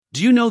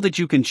Do you know that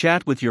you can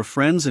chat with your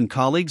friends and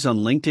colleagues on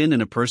LinkedIn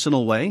in a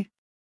personal way?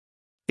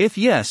 If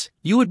yes,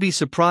 you would be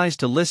surprised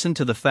to listen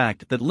to the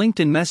fact that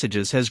LinkedIn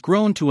Messages has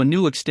grown to a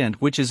new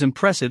extent which is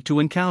impressive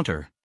to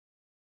encounter.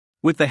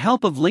 With the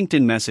help of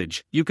LinkedIn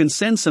Message, you can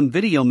send some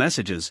video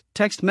messages,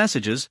 text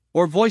messages,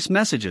 or voice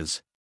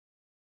messages.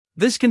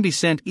 This can be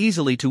sent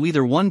easily to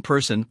either one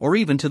person or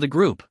even to the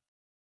group.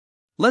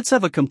 Let's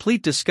have a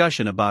complete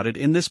discussion about it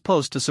in this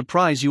post to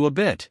surprise you a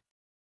bit.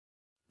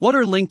 What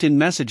are LinkedIn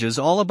Messages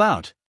all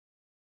about?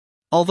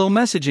 Although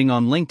messaging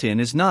on LinkedIn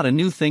is not a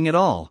new thing at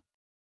all,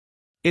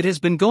 it has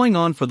been going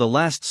on for the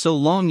last so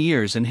long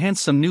years, and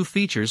hence some new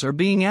features are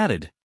being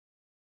added.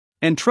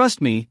 And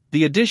trust me,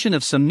 the addition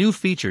of some new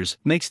features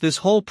makes this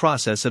whole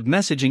process of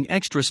messaging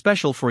extra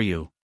special for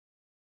you.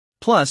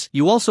 Plus,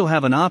 you also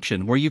have an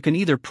option where you can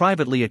either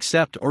privately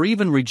accept or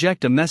even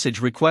reject a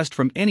message request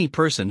from any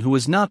person who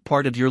is not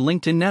part of your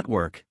LinkedIn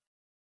network.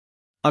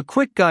 A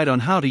quick guide on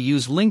how to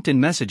use LinkedIn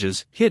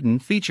Messages, hidden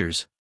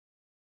features.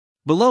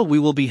 Below we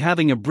will be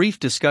having a brief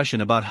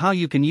discussion about how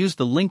you can use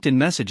the LinkedIn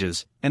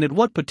Messages and at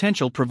what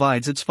potential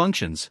provides its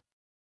functions.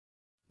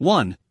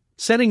 1.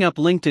 Setting up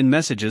LinkedIn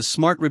Messages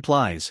Smart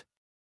Replies.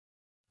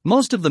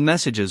 Most of the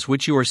messages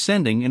which you are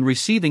sending and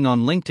receiving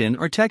on LinkedIn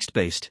are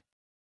text-based.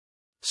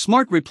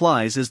 Smart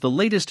Replies is the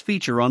latest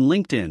feature on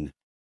LinkedIn.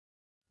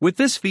 With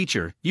this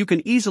feature, you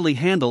can easily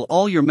handle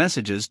all your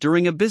messages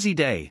during a busy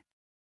day.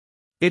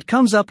 It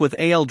comes up with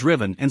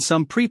AI-driven and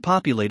some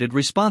pre-populated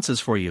responses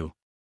for you.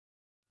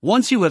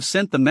 Once you have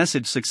sent the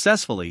message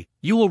successfully,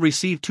 you will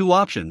receive two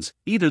options,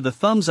 either the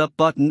thumbs up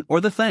button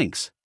or the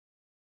thanks.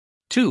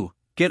 2.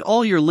 Get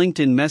all your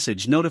LinkedIn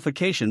message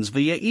notifications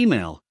via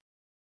email.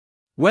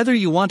 Whether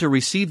you want to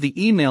receive the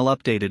email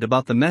updated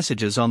about the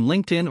messages on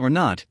LinkedIn or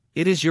not,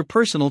 it is your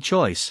personal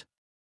choice.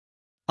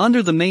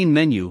 Under the main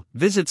menu,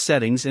 visit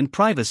Settings and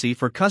Privacy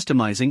for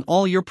customizing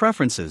all your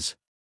preferences.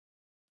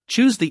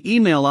 Choose the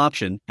email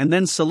option and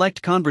then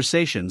select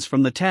Conversations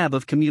from the tab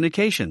of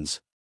Communications.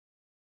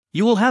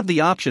 You will have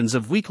the options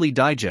of Weekly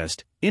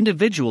Digest,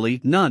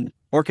 Individually, None,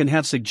 or can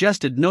have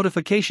suggested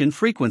notification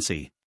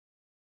frequency.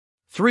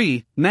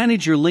 3.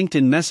 Manage your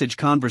LinkedIn message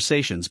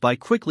conversations by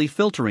quickly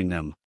filtering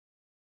them.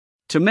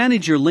 To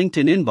manage your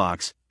LinkedIn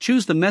inbox,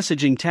 choose the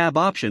Messaging tab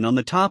option on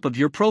the top of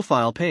your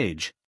profile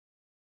page.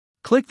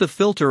 Click the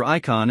filter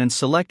icon and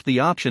select the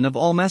option of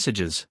All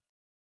Messages.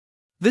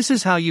 This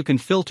is how you can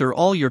filter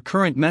all your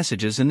current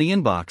messages in the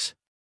inbox.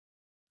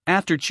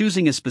 After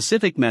choosing a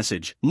specific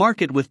message,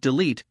 mark it with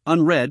Delete,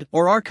 Unread,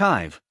 or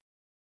Archive.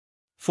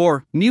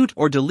 4. Mute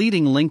or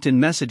deleting LinkedIn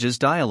Messages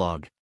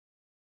dialog.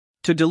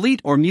 To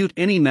delete or mute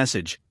any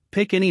message,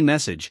 pick any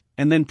message,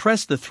 and then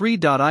press the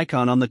three-dot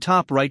icon on the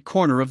top right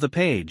corner of the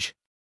page.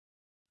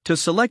 To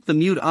select the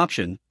mute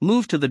option,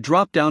 move to the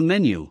drop-down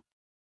menu.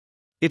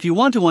 If you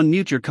want to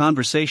unmute your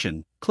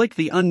conversation, click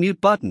the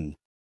Unmute button.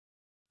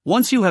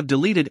 Once you have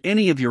deleted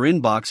any of your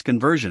inbox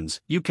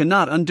conversions, you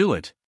cannot undo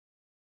it.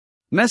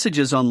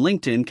 Messages on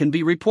LinkedIn can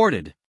be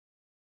reported.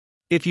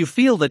 If you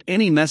feel that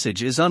any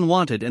message is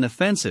unwanted and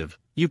offensive,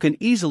 you can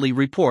easily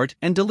report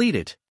and delete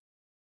it.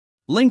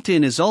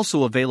 LinkedIn is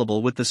also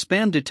available with the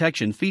spam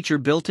detection feature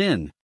built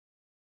in.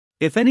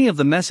 If any of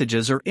the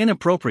messages are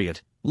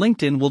inappropriate,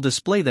 LinkedIn will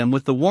display them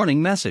with the warning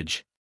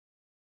message.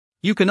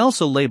 You can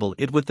also label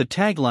it with the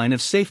tagline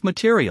of Safe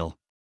Material.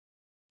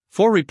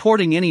 For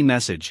reporting any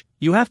message,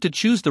 you have to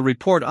choose the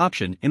report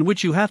option, in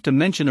which you have to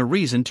mention a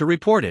reason to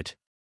report it.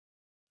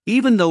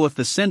 Even though if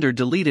the sender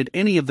deleted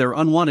any of their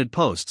unwanted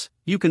posts,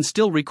 you can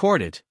still record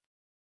it.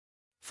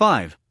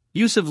 5.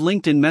 Use of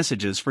LinkedIn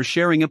Messages for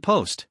sharing a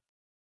post.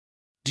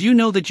 Do you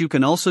know that you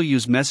can also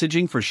use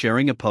messaging for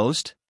sharing a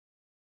post?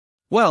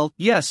 Well,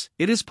 yes,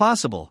 it is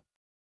possible.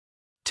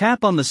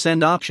 Tap on the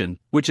Send option,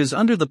 which is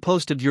under the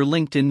post of your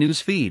LinkedIn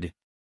news feed.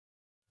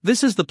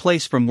 This is the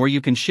place from where you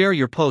can share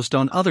your post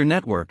on other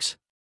networks.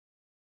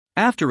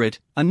 After it,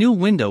 a new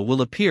window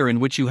will appear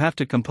in which you have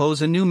to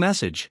compose a new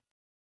message.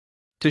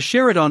 To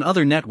share it on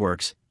other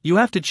networks, you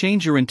have to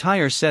change your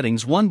entire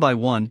settings one by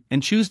one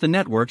and choose the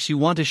networks you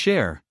want to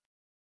share.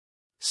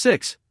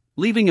 6.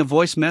 Leaving a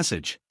voice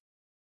message.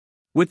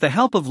 With the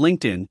help of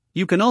LinkedIn,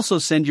 you can also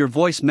send your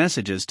voice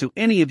messages to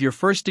any of your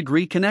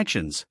first-degree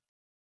connections.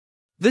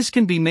 This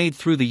can be made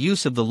through the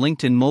use of the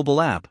LinkedIn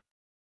mobile app.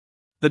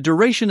 The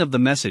duration of the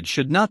message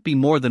should not be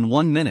more than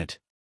 1 minute.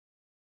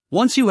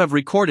 Once you have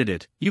recorded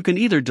it, you can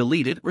either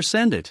delete it or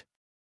send it.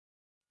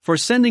 For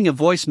sending a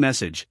voice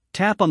message,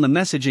 tap on the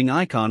messaging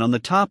icon on the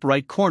top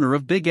right corner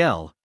of Big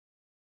L.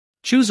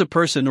 Choose a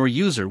person or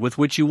user with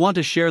which you want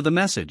to share the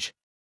message.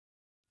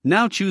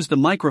 Now choose the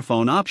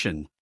microphone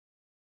option.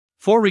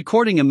 For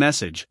recording a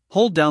message,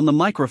 hold down the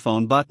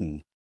microphone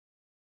button.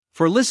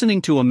 For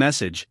listening to a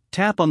message,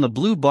 tap on the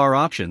blue bar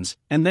options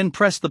and then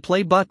press the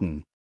play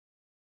button.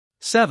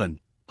 7.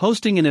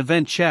 Hosting an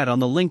event chat on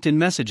the LinkedIn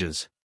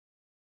Messages.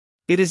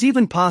 It is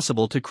even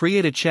possible to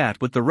create a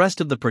chat with the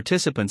rest of the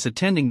participants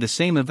attending the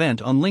same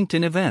event on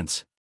LinkedIn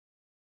Events.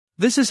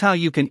 This is how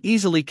you can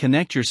easily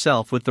connect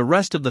yourself with the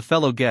rest of the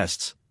fellow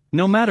guests,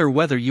 No matter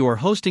whether you are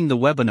hosting the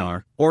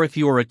webinar or if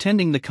you are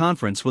attending the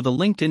conference with a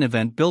LinkedIn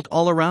event built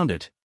all around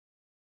it.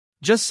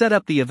 Just set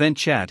up the event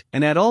chat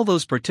and add all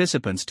those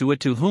participants to it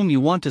to whom you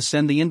want to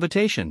send the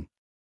invitation.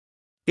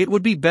 It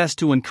would be best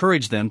to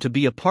encourage them to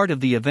be a part of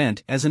the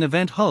event as an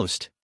event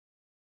host.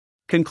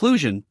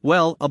 Conclusion: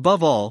 well,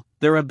 above all,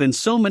 there have been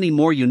so many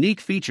more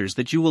unique features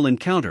that you will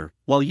encounter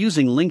while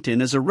using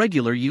LinkedIn as a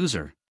regular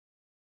user.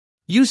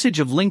 Usage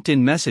of LinkedIn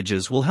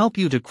messages will help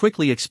you to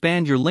quickly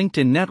expand your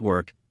LinkedIn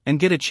network and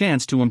get a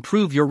chance to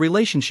improve your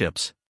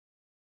relationships.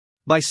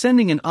 By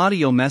sending an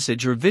audio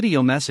message or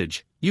video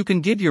message, you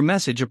can give your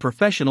message a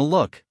professional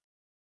look.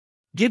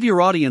 Give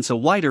your audience a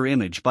wider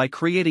image by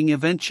creating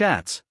event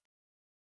chats.